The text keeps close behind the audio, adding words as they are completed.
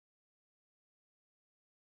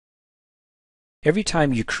Every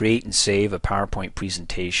time you create and save a PowerPoint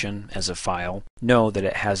presentation as a file, know that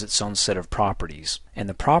it has its own set of properties, and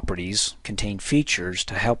the properties contain features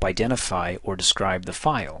to help identify or describe the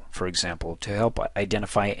file. For example, to help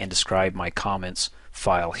identify and describe my comments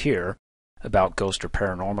file here about Ghost or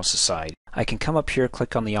Paranormal Society, I can come up here,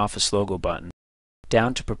 click on the Office logo button,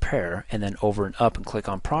 down to Prepare, and then over and up and click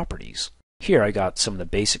on Properties. Here I got some of the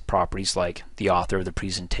basic properties like the author of the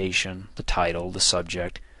presentation, the title, the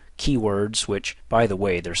subject, keywords, which, by the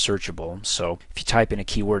way, they're searchable, so if you type in a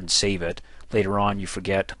keyword and save it, later on you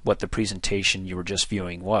forget what the presentation you were just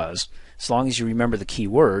viewing was. As long as you remember the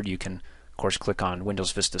keyword, you can, of course, click on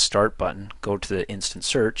Windows Vista Start button, go to the instant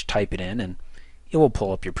search, type it in, and it will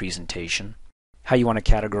pull up your presentation. How you want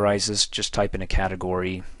to categorize this, just type in a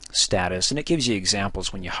category, status, and it gives you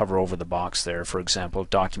examples when you hover over the box there. For example,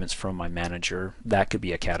 documents from my manager, that could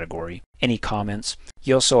be a category. Any comments.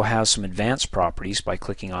 You also have some advanced properties by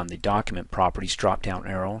clicking on the document properties drop down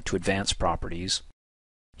arrow to advanced properties.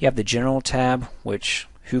 You have the general tab, which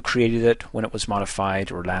who created it, when it was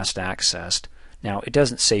modified or last accessed. Now it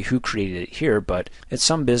doesn't say who created it here, but at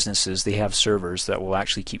some businesses they have servers that will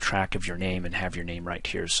actually keep track of your name and have your name right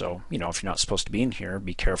here. So, if you're not supposed to be in here,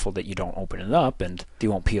 be careful that you don't open it up and they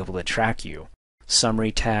won't be able to track you.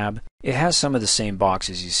 Summary tab. It has some of the same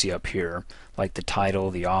boxes you see up here, like the title,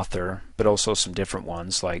 the author, but also some different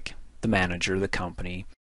ones like the manager, the company.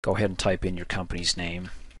 Go ahead and type in your company's name.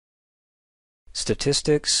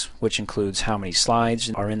 Statistics, which includes how many slides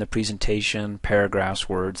are in the presentation, paragraphs,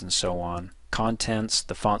 words, and so on. Contents,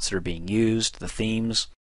 the fonts that are being used, the themes,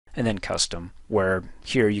 and then custom, where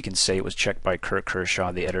here you can say it was checked by Kurt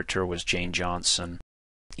Kershaw, the editor was Jane Johnson.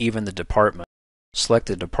 Even the department. Select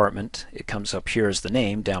the department, it comes up here as the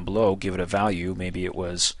name, down below give it a value, maybe it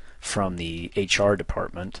was from the HR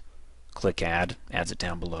department. Click Add, adds it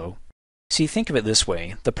down below. See, think of it this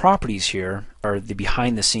way, the properties here are the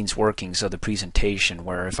behind the scenes workings of the presentation,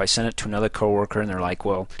 where if I send it to another coworker and they're like,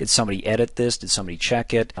 well, did somebody edit this, did somebody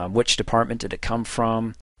check it, which department did it come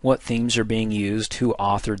from, what themes are being used, who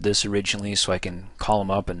authored this originally, so I can call them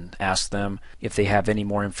up and ask them if they have any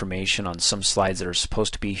more information on some slides that are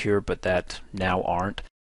supposed to be here but that now aren't.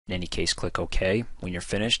 In any case, click OK. When you're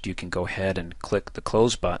finished, you can go ahead and click the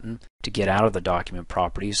Close button to get out of the document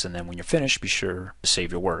properties, and then when you're finished, be sure to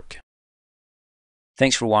save your work.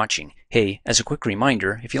 Thanks for watching. Hey, as a quick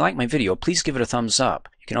reminder, if you like my video, please give it a thumbs up.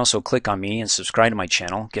 You can also click on me and subscribe to my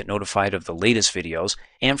channel, get notified of the latest videos,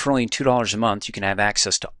 and for only $2 a month, you can have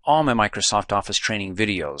access to all my Microsoft Office training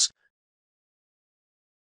videos.